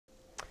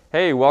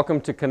Hey, welcome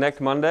to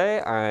Connect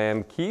Monday. I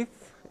am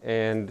Keith,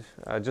 and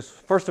just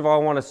first of all,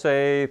 I want to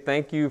say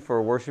thank you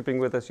for worshiping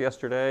with us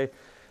yesterday.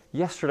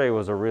 Yesterday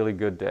was a really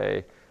good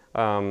day.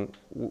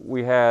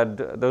 We had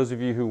those of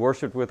you who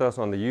worshiped with us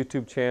on the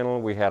YouTube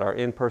channel. We had our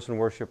in-person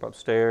worship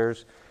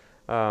upstairs,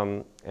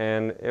 and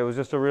it was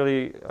just a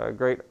really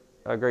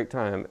great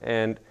time.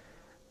 And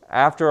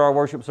after our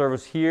worship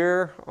service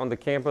here on the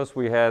campus,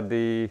 we had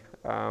the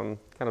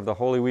kind of the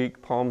Holy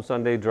Week Palm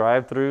Sunday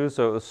drive-through.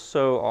 So it was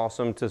so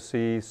awesome to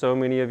see so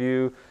many of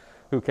you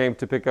who came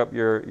to pick up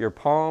your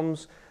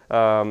palms,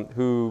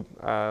 who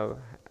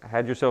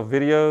had yourself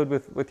videoed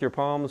with your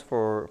palms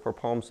for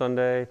Palm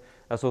Sunday.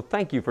 So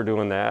thank you for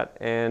doing that.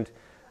 And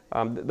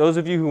those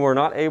of you who were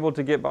not able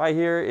to get by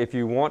here, if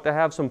you want to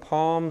have some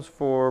palms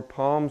for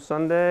Palm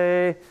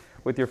Sunday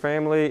with your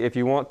family, if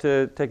you want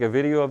to take a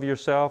video of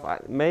yourself,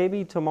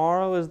 maybe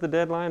tomorrow is the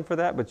deadline for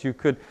that, but you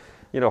could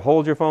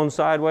hold your phone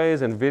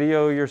sideways and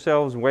video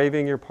yourselves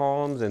waving your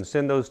palms and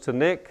send those to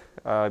Nick.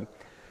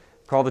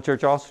 Call the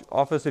church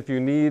office if you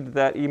need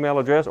that email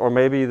address, or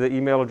maybe the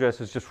email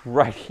address is just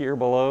right here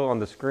below on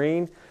the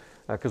screen,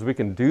 because we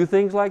can do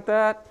things like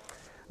that.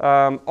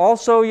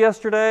 Also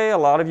yesterday, a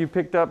lot of you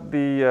picked up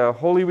the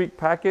Holy Week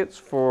packets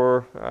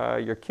for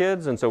your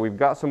kids, and so we've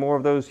got some more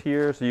of those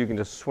here, so you can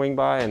just swing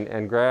by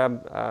and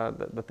grab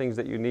the things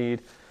that you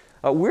need.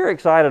 We're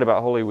excited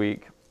about Holy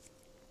Week.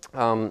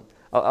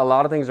 A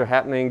lot of things are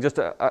happening. Just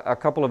a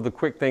couple of the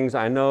quick things.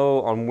 I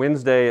know on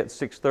Wednesday at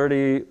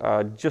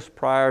 6:30, just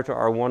prior to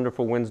our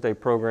wonderful Wednesday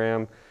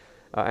program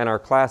and our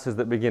classes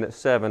that begin at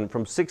 7,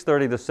 from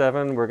 6:30 to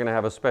 7, we're going to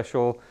have a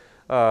special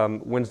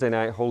Wednesday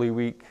night Holy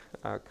Week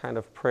kind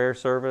of prayer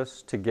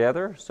service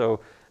together. So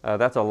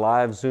that's a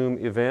live Zoom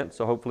event.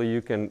 So hopefully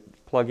you can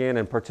plug in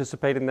and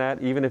participate in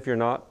that, even if you're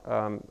not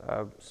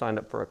signed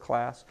up for a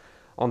class.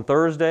 On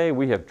Thursday,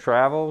 we have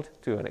traveled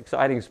to an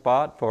exciting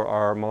spot for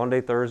our Maundy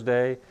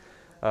Thursday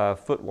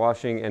foot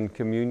washing and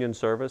communion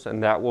service,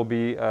 and that will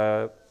be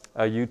a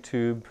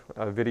YouTube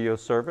video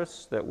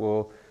service that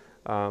will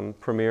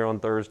premiere on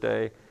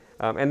Thursday.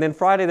 And then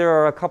Friday, there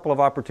are a couple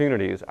of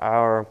opportunities.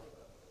 Our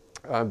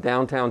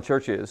downtown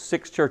churches,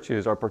 6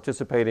 churches are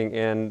participating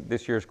in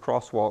this year's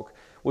Crosswalk,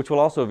 which will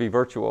also be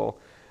virtual.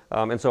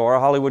 And so our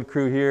Hollywood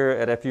crew here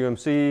at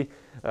FUMC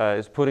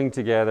is putting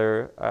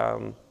together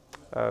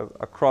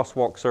a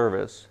crosswalk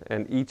service,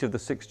 and each of the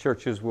 6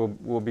 churches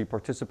will be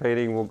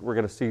participating. We're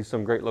going to see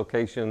some great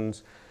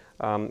locations,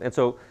 and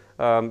so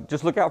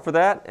just look out for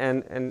that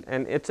and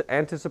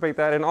anticipate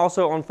that. And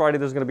also on Friday,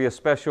 there's going to be a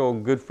special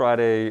Good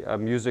Friday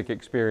music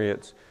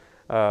experience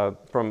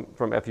from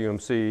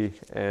FUMC,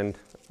 and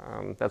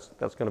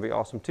that's going to be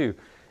awesome too.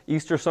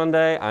 Easter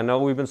Sunday, I know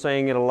we've been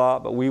saying it a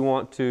lot, but we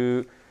want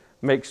to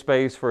make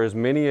space for as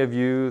many of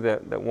you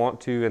that want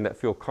to and that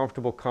feel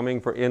comfortable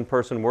coming for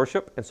in-person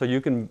worship. And so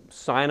you can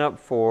sign up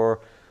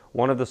for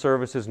one of the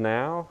services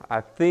now. I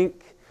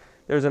think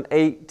there's an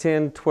 8,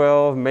 10,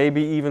 12,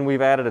 maybe even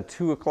we've added a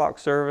 2 o'clock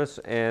service.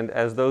 And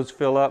as those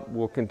fill up,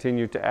 we'll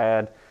continue to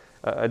add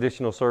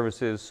additional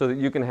services so that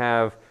you can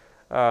have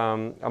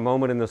a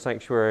moment in the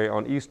sanctuary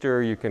on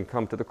Easter. You can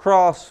come to the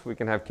cross. We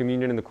can have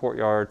communion in the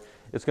courtyard.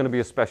 It's going to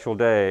be a special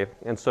day.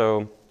 And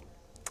so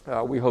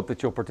we hope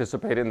that you'll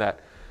participate in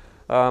that.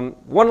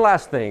 One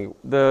last thing,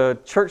 the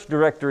church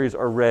directories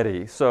are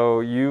ready,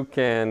 so you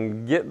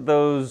can get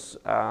those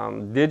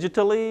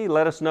digitally.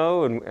 Let us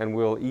know, and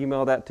we'll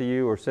email that to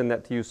you or send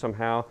that to you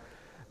somehow,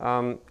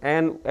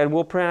 and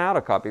we'll print out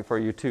a copy for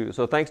you too.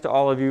 So thanks to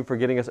all of you for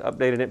getting us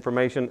updated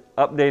information.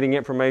 Updating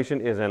information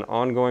is an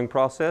ongoing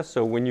process,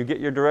 so when you get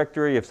your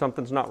directory, if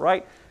something's not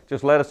right,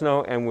 just let us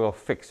know and we'll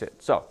fix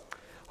it. So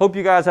hope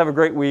you guys have a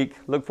great week.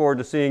 Look forward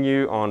to seeing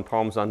you on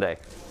Palm Sunday.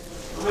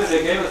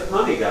 They gave us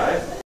money,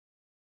 guys.